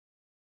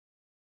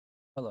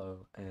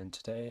Hello, and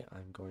today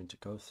I'm going to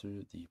go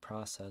through the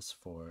process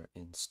for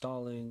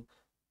installing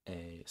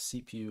a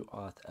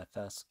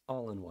cpu+auth+fs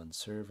all-in-one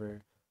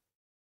server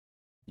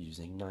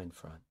using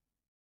 9front.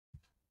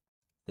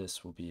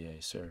 This will be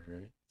a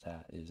server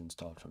that is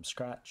installed from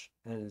scratch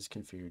and is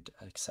configured to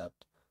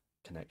accept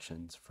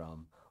connections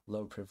from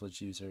low-privilege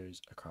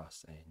users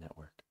across a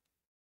network.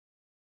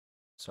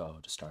 So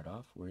to start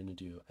off, we're going to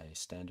do a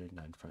standard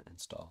 9front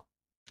install.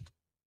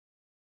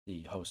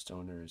 The host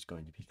owner is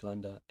going to be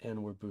Glenda,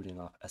 and we're booting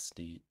off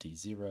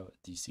SD-D0,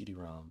 the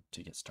CD-ROM,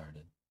 to get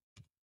started.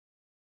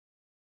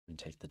 We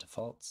take the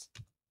defaults,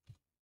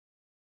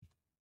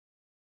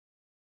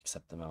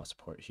 accept the mouse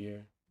port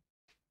here,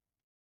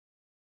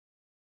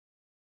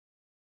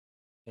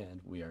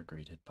 and we are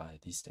greeted by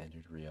the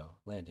standard Rio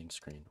landing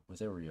screen with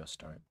a Rio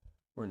start.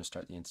 We're going to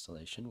start the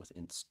installation with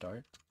int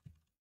start.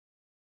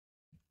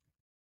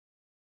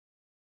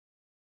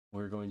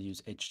 We're going to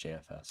use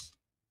HJFS.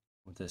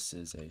 This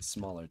is a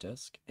smaller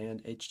disk,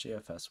 and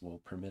HJFS will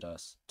permit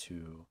us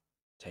to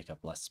take up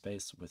less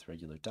space with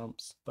regular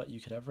dumps, but you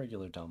could have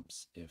regular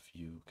dumps if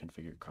you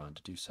configured cron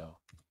to do so.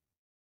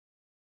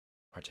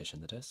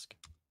 Partition the disk.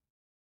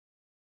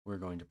 We're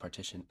going to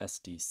partition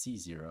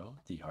SDC0,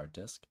 the hard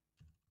disk.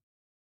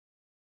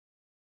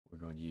 We're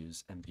going to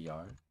use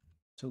MBR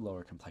to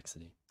lower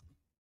complexity.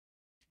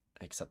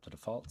 Accept the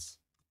defaults,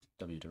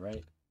 W to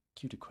write,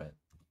 Q to quit.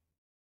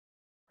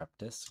 Prep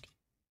disk,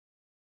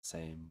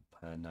 same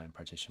 9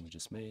 partition we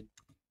just made.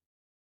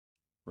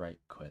 Write,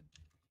 quit.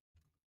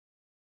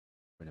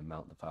 We're going to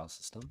mount the file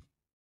system.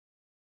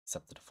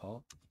 Accept the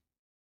default.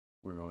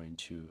 We're going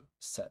to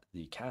set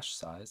the cache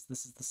size.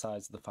 This is the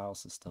size of the file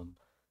system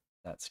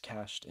that's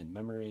cached in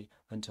memory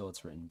until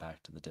it's written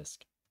back to the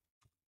disk.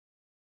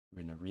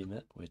 We're going to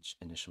remit, which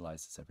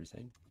initializes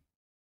everything.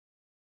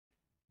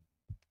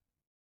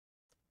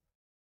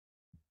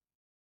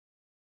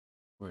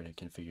 We're going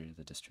to configure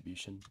the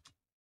distribution.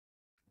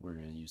 We're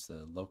going to use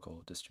the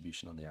local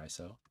distribution on the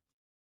ISO.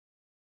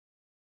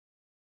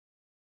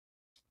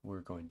 We're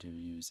going to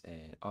use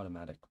an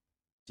automatic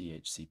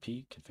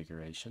DHCP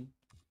configuration.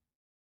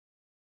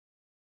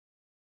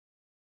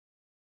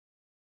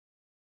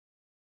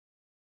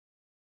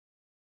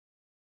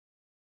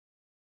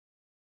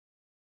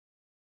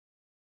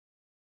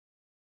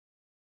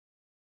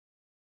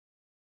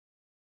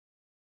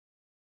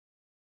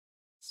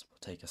 So we'll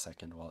take a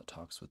second while it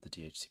talks with the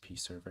DHCP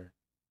server,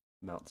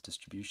 mount the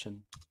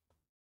distribution,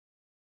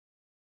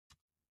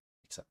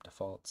 accept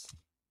defaults,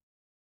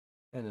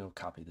 and it'll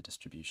copy the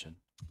distribution.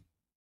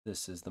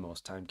 This is the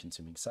most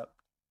time-consuming step,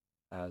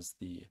 as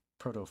the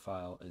proto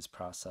file is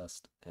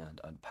processed and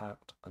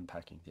unpacked,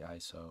 unpacking the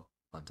ISO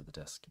onto the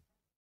disk.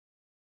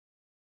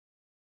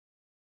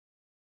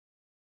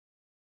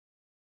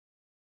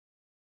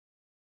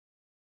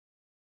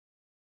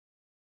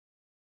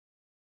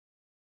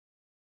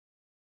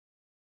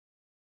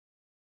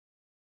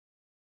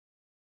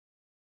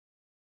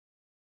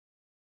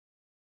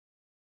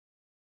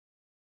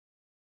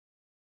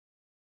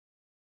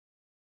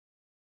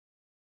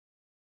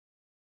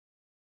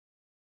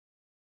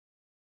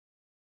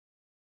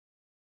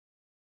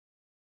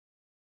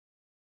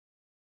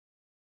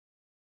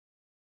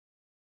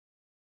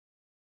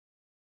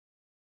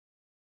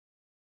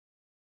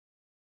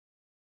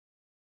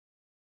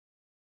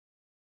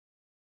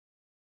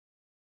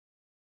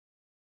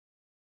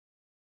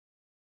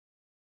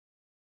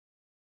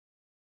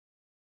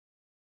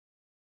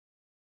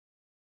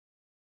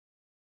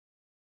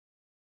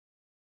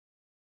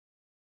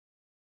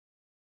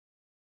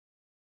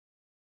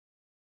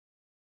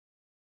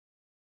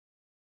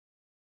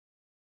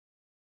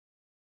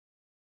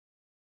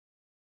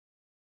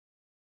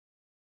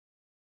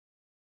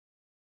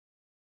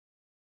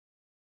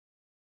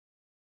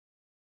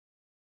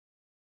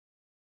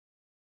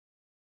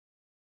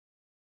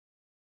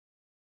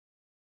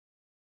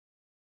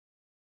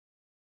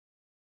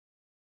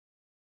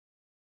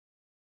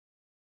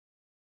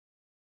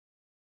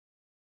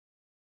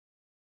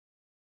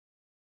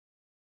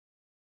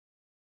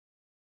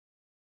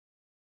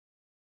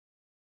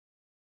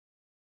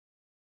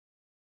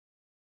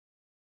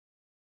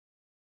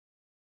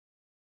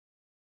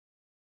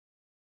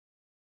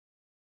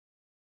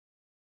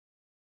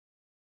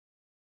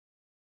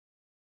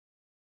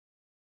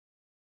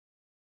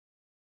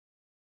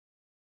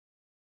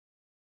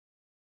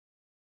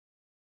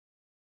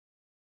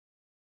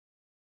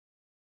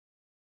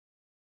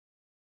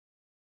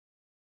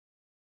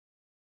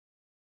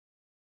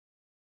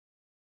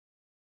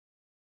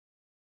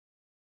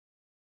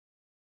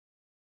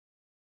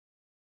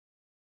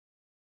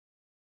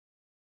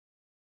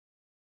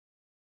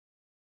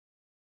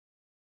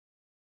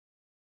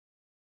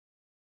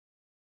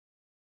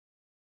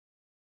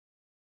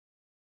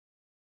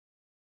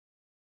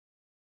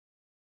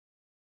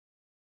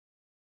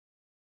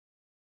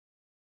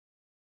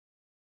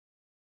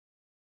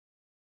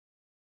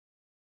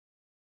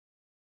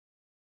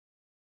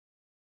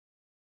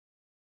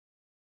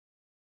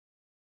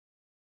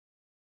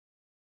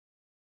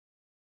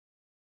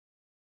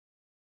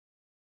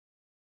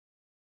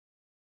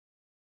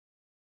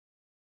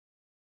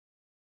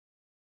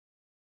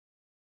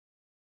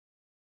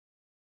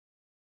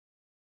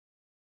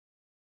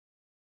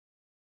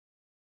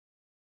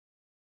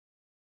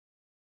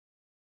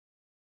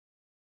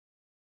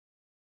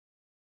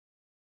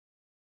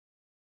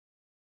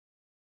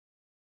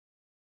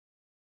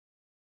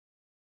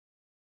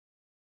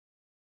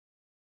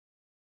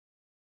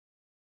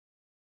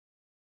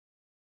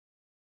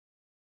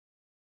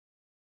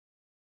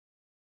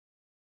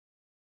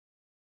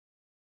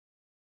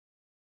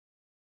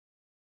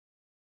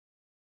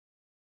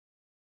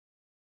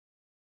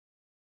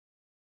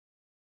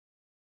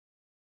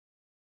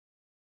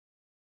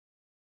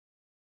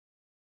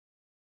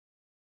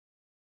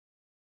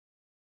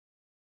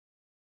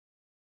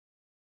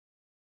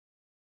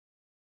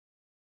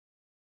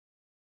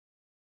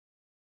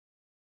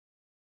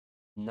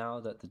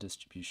 Now that the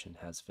distribution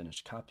has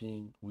finished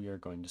copying, we are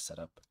going to set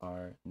up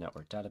our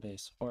network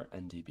database, or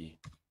NDB.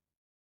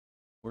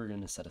 We're going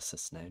to set a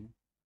sysname.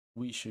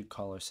 We should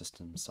call our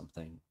system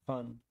something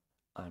fun.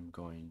 I'm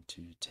going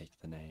to take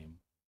the name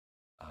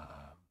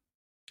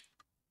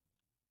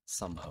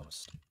some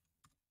host.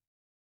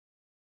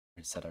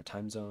 We set our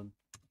time zone,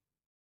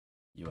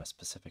 US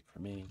Pacific for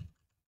me.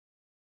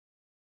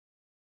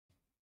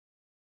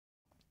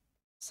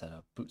 Set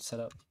up boot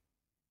setup.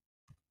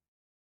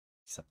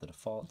 Accept the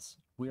defaults.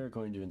 We are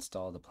going to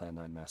install the Plan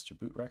 9 master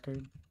boot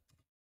record.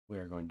 We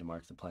are going to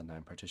mark the Plan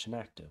 9 partition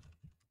active.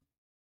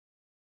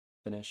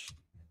 Finish.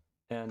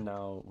 And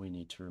now we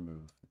need to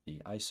remove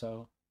the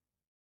ISO.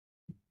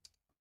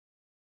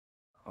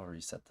 I'll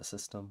reset the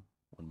system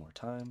one more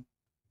time.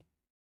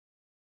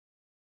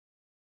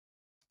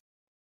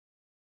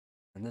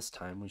 And this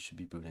time we should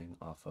be booting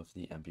off of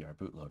the MBR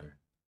bootloader.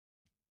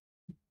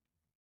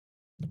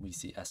 We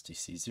see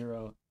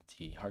SDC0,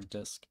 the hard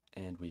disk,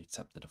 and we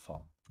accept the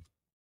default.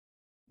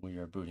 We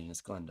are booting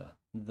as Glenda,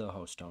 the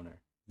host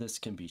owner. This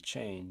can be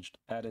changed.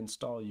 At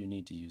install, you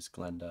need to use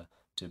Glenda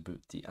to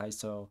boot the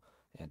ISO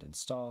and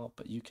install,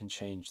 but you can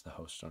change the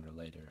host owner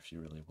later if you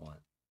really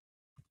want.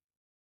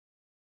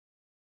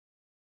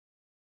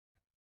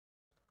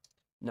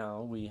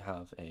 Now we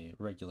have a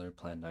regular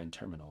Plan 9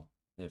 terminal.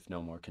 If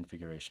no more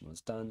configuration was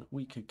done,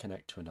 we could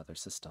connect to another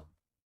system.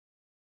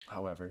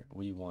 However,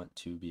 we want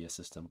to be a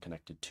system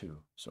connected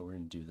to, so we're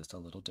going to do this a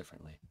little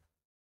differently.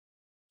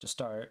 To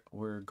start,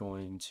 we're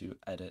going to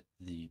edit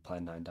the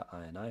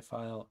plan9.ini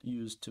file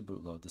used to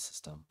bootload the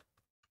system.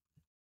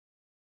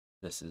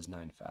 This is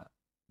 9fat.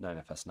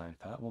 9fs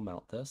 9fat will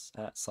mount this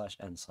at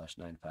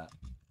 /n/9fat.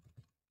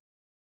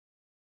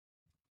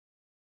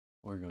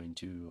 We're going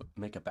to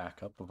make a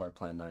backup of our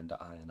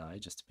plan9.ini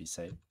just to be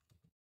safe.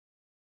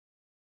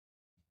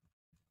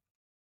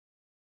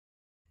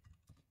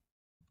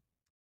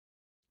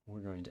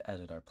 We're going to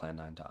edit our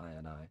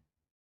plan9.ini.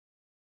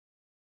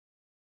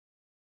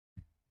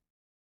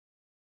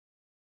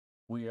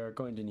 We are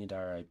going to need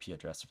our IP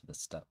address for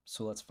this step,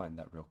 so let's find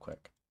that real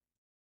quick.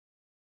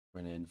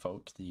 We're going to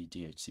invoke the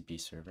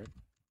DHCP server.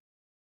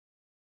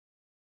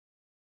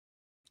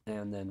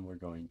 And then we're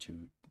going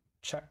to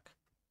check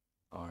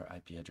our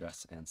IP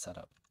address and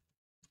setup.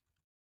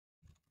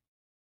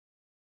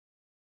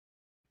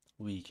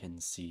 We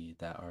can see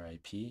that our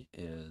IP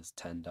is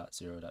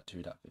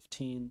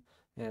 10.0.2.15,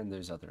 and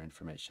there's other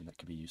information that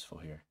could be useful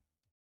here.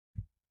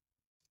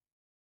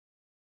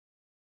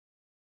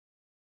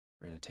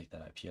 We're going to take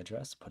that IP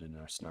address, put it in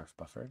our snarf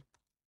buffer,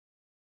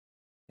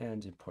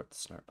 and import the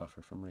snarf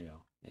buffer from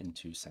Rio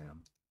into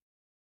SAM.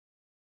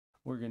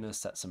 We're going to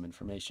set some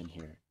information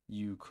here.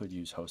 You could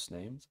use host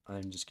names.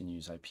 I'm just going to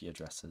use IP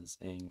addresses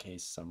in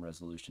case some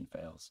resolution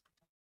fails.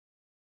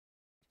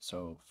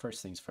 So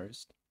first things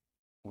first,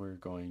 we're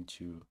going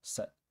to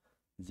set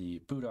the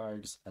boot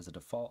args as a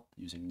default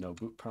using no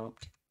boot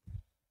prompt.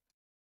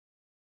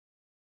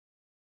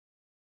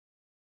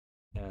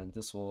 And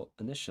this will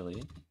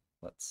initially,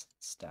 let's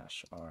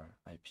stash our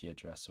IP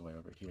address away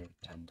over here,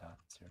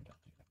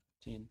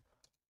 10.0.2.15.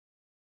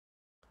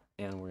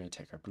 And we're going to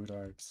take our boot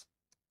args.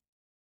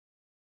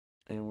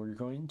 And we're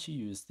going to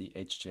use the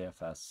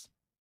HJFS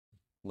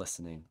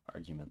listening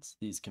arguments.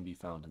 These can be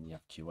found in the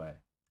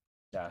FQA.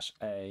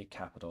 -A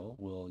capital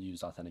will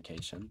use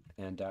authentication,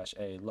 and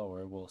 -A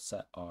lower will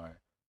set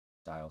our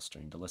dial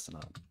string to listen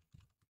on,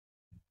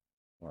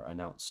 or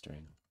announce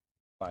string.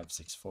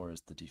 564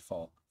 is the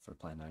default for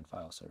Plan 9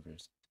 file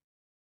servers.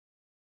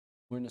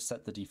 We're going to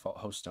set the default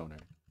host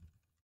owner.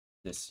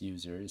 This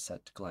user is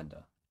set to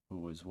Glenda, who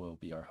will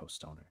be our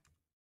host owner.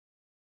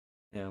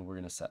 And we're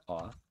going to set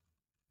auth,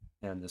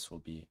 and this will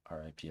be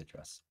our IP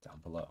address down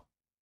below.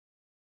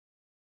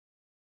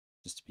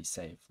 Just to be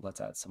safe,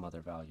 let's add some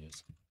other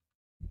values.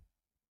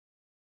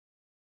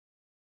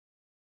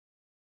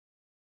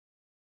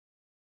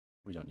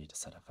 We don't need to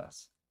set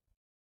FS.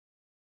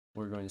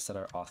 We're going to set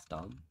our auth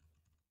DOM.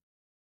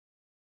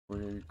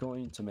 We're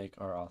going to make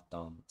our auth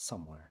DOM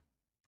somewhere.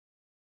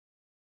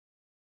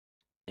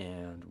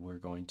 And we're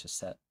going to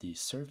set the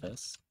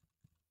service,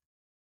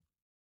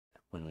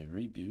 when we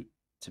reboot,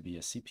 to be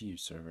a CPU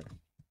server.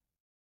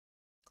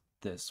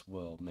 This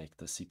will make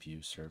the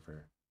CPU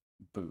server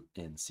boot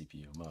in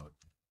CPU mode,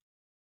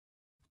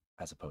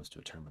 as opposed to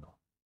a terminal.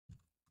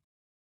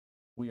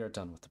 We are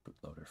done with the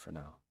bootloader for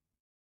now.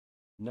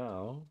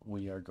 Now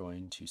we are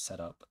going to set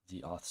up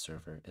the auth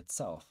server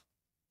itself.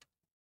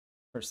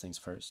 First things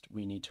first,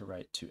 we need to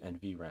write to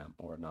NVRAM,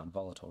 or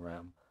non-volatile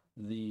RAM,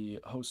 the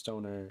host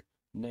owner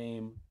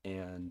name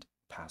and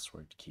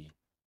password key.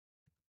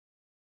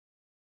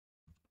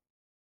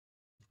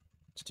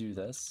 To do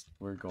this,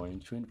 we're going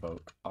to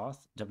invoke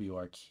auth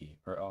WR key,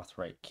 or auth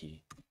write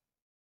key.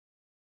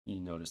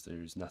 You notice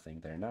there's nothing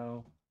there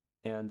now,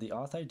 and the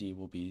auth ID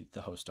will be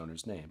the host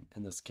owner's name,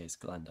 in this case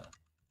Glenda.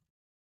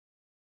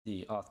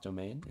 The auth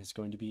domain is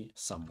going to be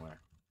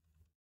somewhere,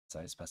 as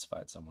I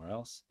specified somewhere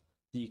else.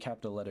 The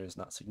capital letter is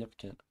not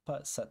significant,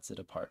 but sets it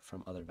apart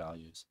from other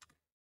values.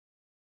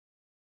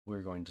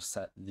 we're going to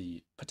set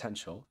the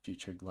potential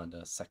future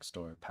Glenda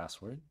sexstore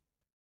password.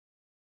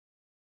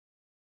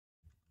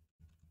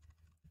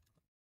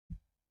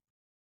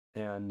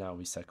 And now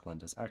we set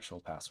Glenda's actual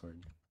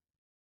password.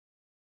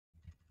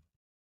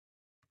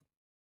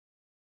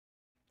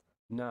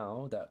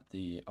 Now that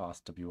the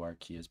auth.wr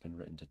key has been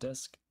written to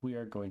disk, we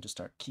are going to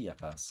start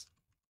keyfs.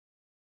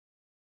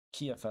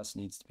 Keyfs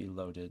needs to be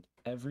loaded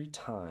every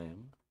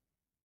time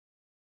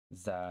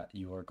that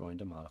you are going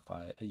to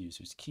modify a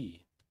user's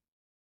key.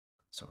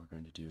 So we're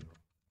going to do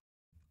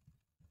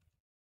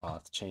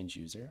auth change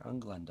user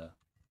on Glenda.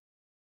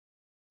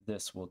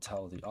 This will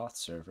tell the auth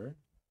server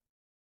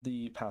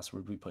the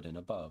password we put in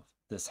above.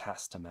 This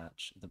has to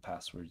match the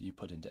password you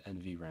put into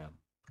NVRAM.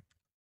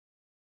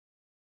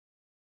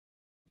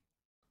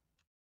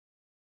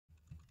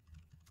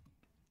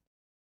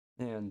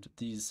 And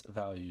these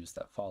values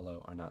that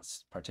follow are not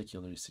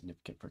particularly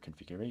significant for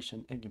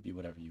configuration and can be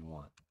whatever you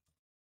want.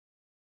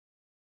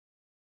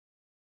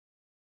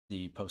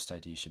 The post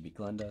ID should be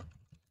Glenda.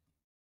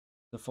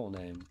 The full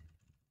name,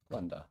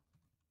 Glenda,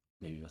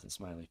 maybe with a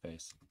smiley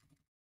face.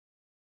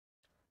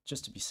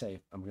 Just to be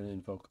safe, I'm going to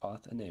invoke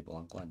auth enable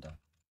on Glenda.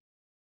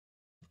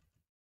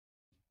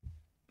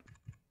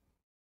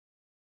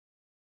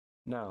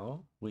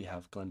 Now we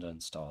have Glenda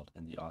installed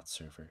in the auth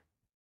server.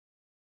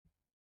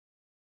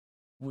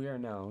 We are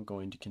now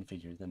going to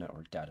configure the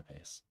network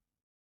database.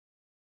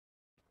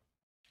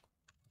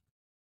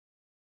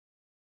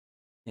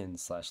 In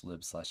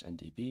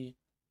 /lib/ndb,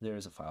 there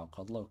is a file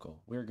called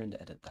local. We're going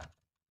to edit that.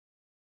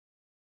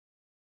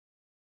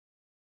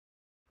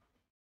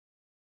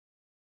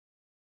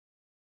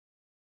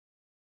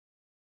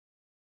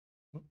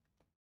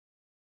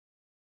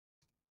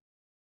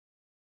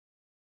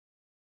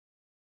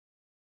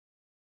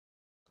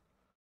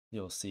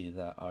 You'll see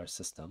that our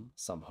system,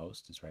 some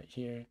host, is right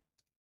here,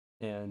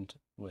 and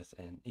with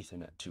an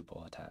Ethernet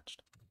tuple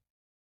attached.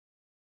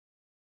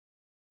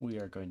 We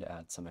are going to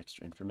add some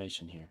extra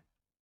information here.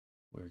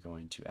 We're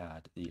going to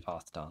add the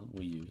auth DOM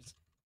we use,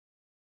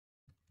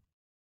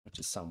 which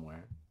is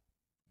somewhere.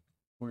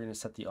 We're going to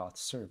set the auth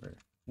server,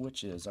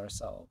 which is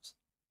ourselves,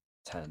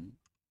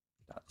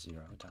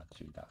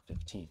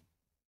 10.0.2.15.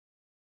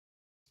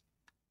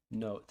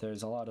 Note,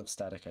 there's a lot of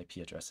static IP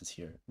addresses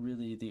here.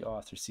 Really, the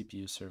auth or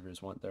CPU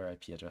servers want their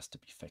IP address to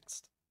be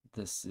fixed.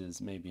 This is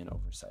maybe an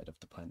oversight of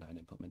the Plan 9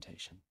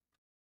 implementation.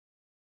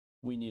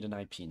 We need an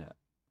IPnet.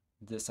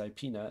 This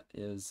IPnet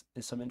is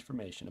some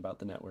information about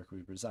the network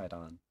we reside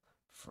on.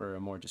 For a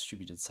more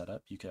distributed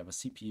setup, you could have a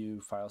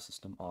CPU, file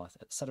system, auth,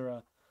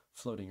 etc.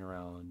 floating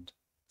around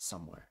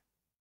somewhere.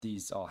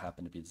 These all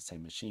happen to be the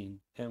same machine,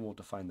 and we'll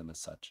define them as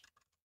such.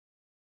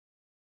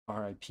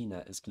 Our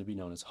IPnet is going to be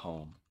known as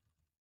home.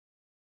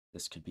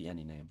 This could be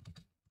any name.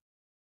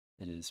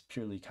 It is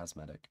purely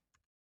cosmetic.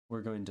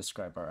 We're going to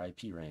describe our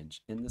IP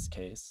range. In this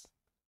case,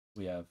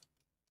 we have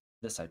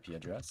this IP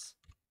address,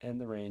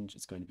 and the range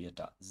is going to be a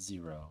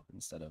 .0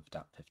 instead of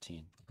 .15.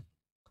 We're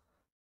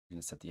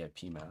going to set the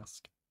IP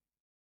mask.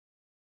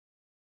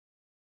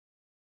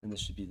 And this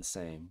should be the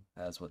same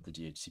as what the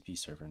DHCP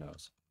server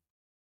knows.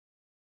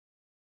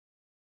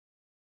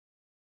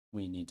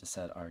 We need to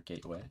set our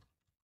gateway.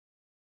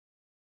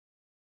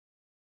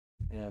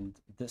 And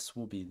this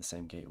will be the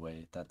same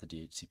gateway that the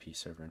DHCP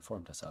server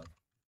informed us of.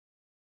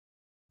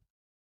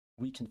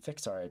 We can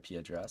fix our IP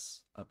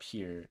address up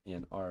here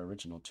in our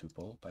original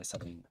tuple by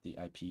setting the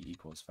IP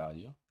equals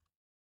value.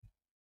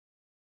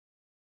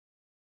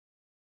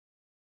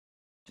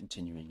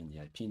 Continuing in the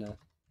IPnet,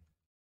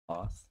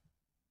 auth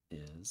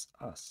is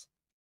us.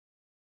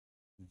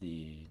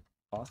 The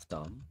auth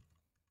DOM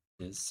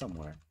is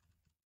somewhere.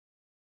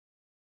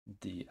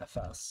 The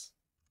FS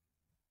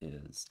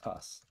is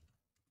us.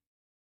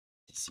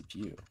 The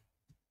CPU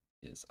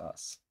is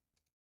us.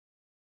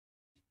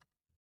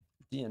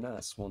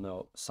 DNS will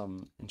note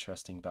some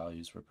interesting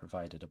values were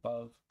provided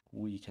above.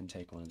 We can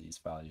take one of these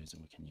values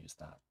and we can use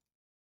that.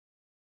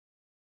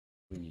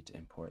 We need to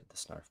import the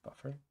snarf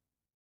buffer.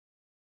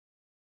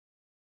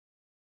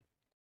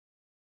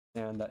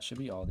 And that should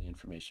be all the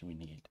information we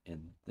need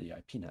in the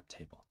IPnet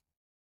table.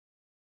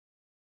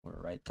 We'll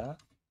write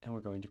that, and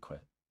we're going to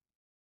quit.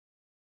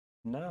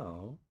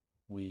 Now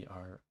we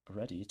are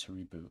ready to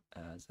reboot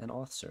as an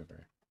auth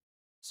server.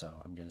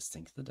 So I'm going to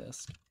sync the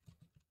disk,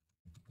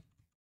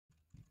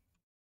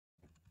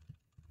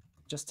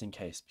 just in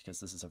case,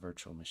 because this is a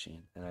virtual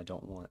machine, and I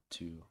don't want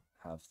to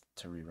have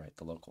to rewrite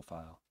the local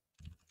file.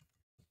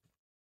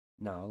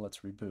 Now let's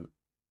reboot.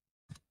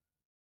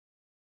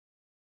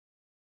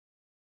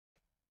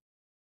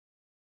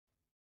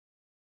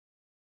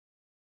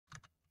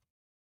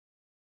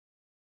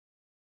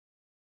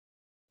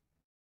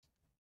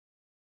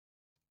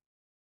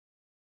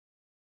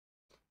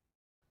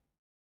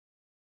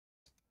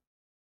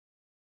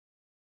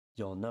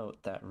 You'll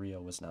note that Rio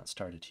was not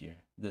started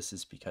here. This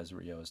is because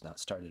Rio is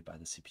not started by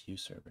the CPU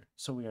server,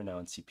 so we are now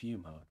in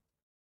CPU mode.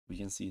 We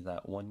can see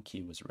that one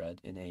key was read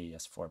in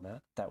AES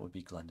format. That would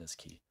be Glenda's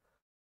key.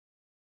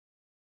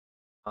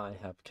 I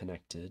have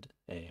connected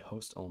a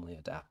host-only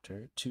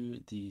adapter to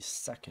the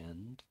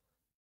second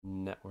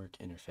network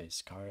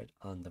interface card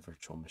on the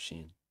virtual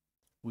machine.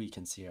 We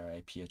can see our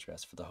IP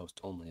address for the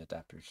host-only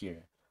adapter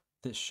here.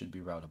 This should be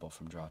routable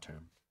from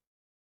drawterm.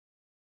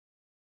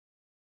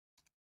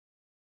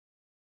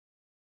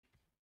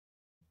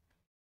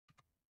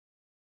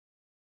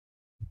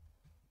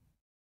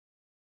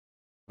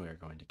 We are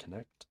going to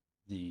connect.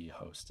 The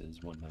host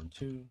is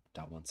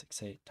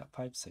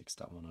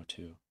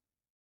 192.168.56.102.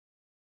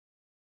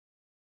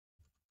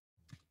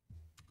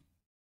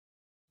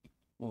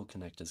 We'll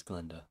connect as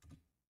Glenda.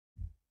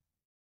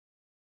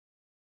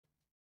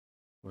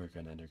 We're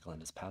going to enter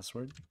Glenda's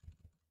password.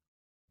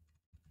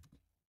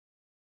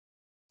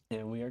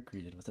 And we are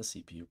greeted with a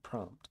CPU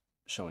prompt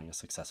showing a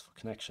successful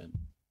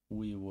connection.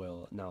 We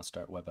will now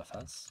start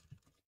WebFS,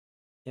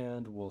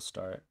 and we'll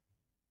start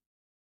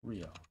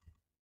Rio.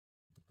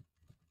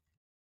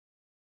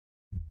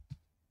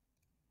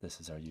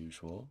 This is our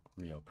usual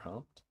Rio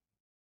prompt.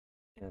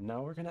 And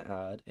now we're going to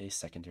add a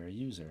secondary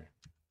user.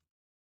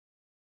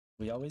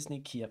 We always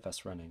need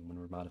keyfs running when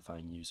we're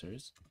modifying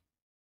users.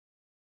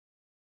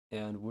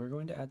 And we're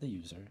going to add the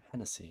user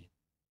Hennessy.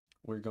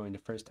 We're going to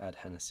first add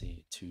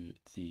Hennessy to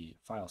the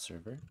file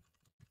server.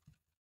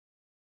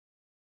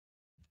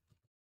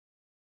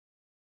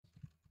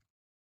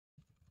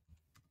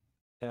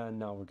 And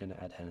now we're going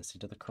to add Hennessy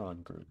to the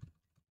cron group.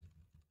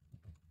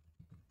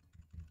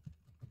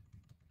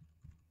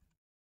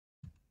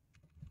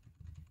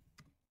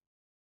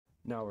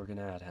 Now we're going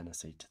to add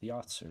Hennessy to the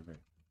auth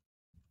server.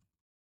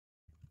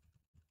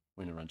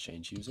 We're going to run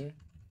change user.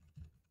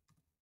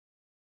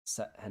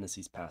 Set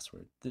Hennessy's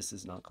password. This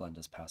is not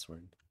Glenda's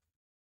password.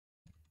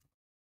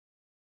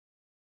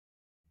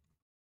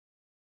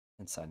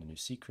 And sign a new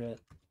secret.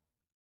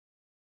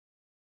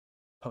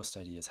 Post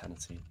ID is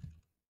Hennessy.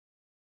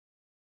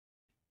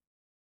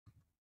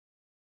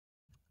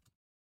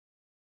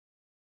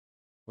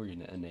 We're going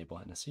to enable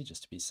Hennessy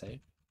just to be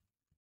safe.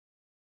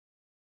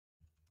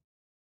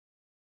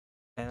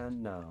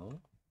 And now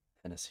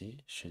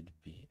Hennessy should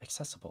be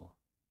accessible.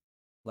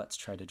 Let's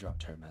try to draw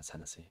term as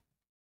Hennessy.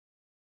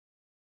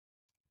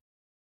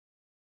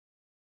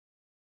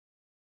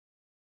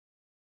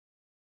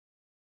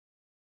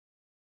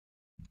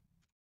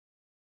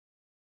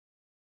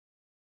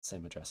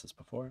 Same address as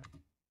before.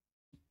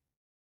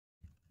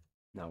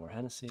 Now we're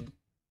Hennessy.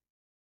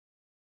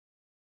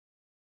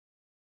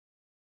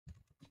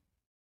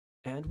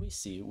 And we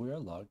see we are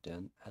logged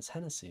in as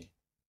Hennessy.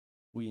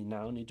 We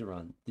now need to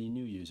run the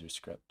new user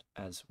script.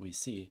 As we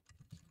see,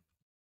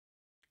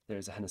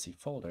 there's a Hennessy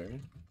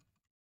folder,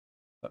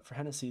 but for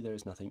Hennessy,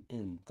 there's nothing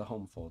in the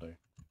home folder.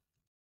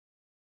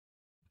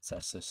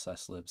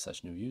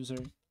 //lib/new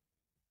user,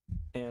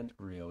 and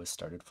Rio is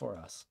started for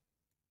us.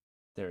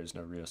 There is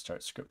no Rio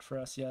start script for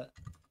us yet,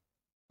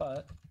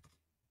 but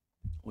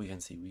we can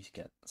see we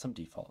get some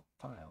default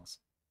files.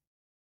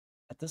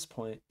 At this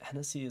point,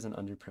 Hennessy is an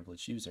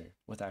underprivileged user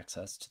with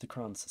access to the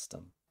cron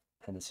system.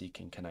 Hennessy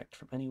can connect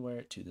from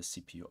anywhere to the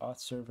CPU auth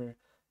server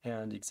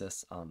and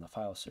exists on the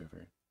file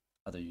server.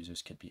 Other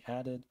users could be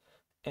added,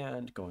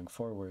 and going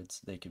forwards,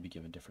 they could be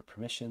given different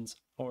permissions,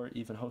 or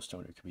even host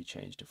owner could be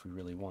changed if we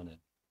really wanted.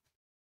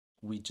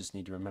 We just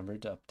need to remember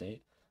to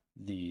update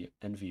the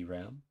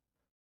NVRAM,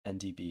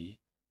 NDB,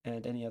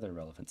 and any other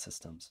relevant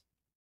systems.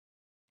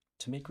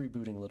 To make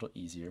rebooting a little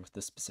easier with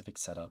this specific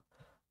setup,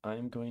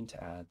 I'm going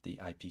to add the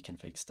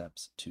ipconfig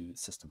steps to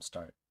system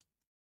start.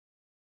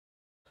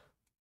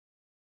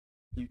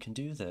 You can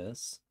do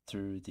this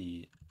through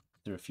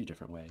a few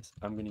different ways.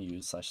 I'm going to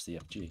use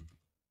 /cfg.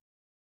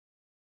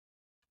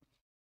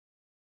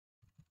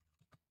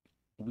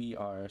 We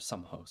are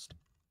some host.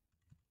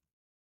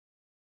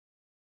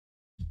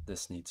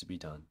 This needs to be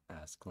done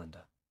as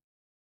Glenda.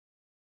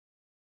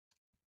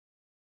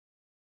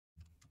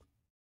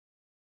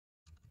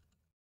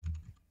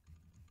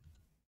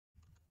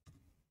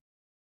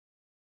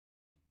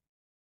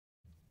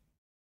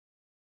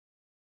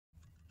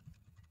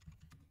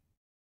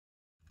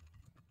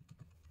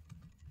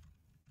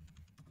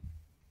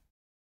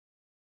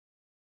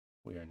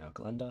 We are now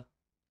Glenda.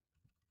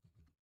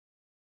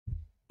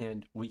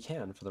 And we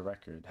can, for the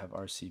record, have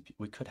our CPU,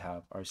 we could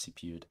have our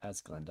CPU'd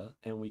as Glenda,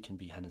 and we can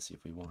be Hennessy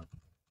if we want.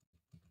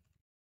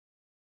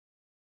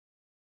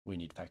 We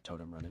need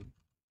factotum running.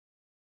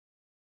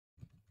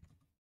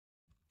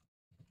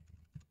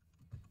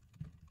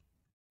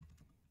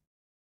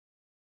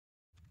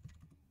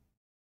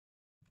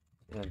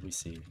 And we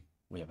see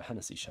we have a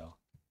Hennessy shell.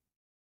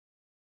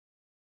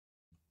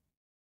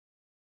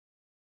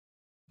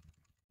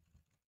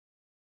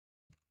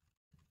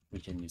 We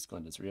can use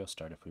Glenda's Rio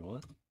start if we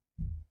want,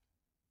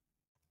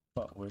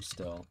 but we're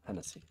still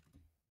Hennessy.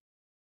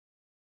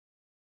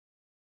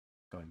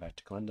 Going back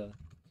to Glenda,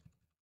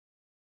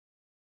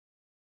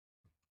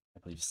 I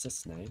believe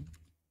sysname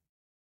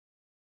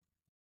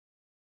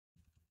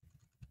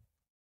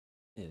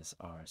is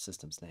our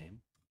system's name.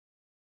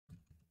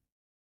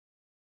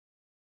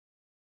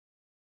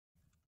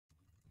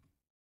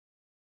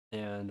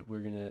 And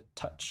we're going to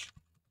touch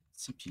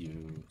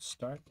CPU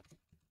start,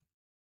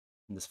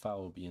 and this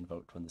file will be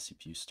invoked when the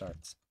CPU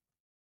starts.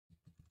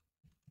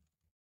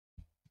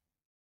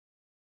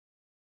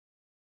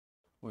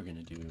 we're going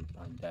to do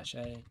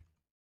 -a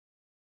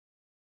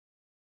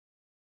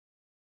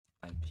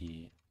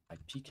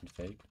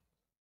ipconfig,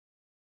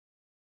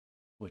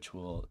 which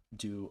will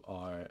do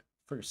our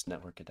first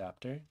network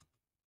adapter,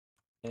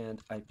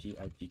 and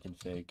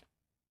ipconfig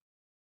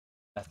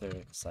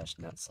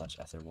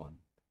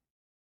ether/net/ether1.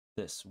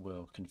 This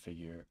will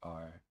configure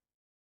our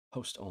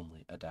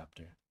host-only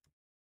adapter.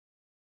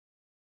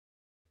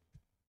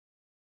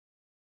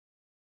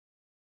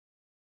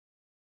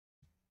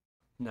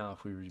 Now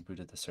if we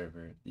rebooted the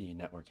server, the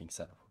networking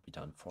setup will be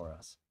done for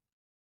us.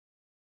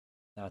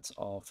 That's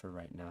all for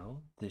right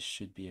now. This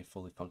should be a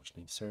fully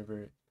functioning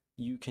server.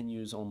 You can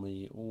use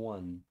only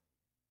one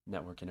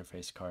network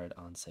interface card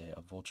on, say,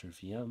 a Vultr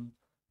VM,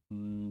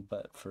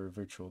 but for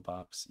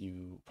VirtualBox,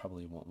 you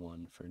probably want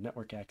one for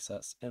network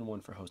access and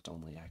one for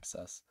host-only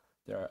access.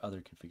 There are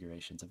other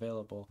configurations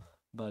available,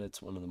 but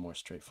it's one of the more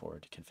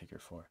straightforward to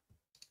configure for.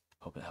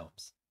 Hope it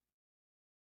helps.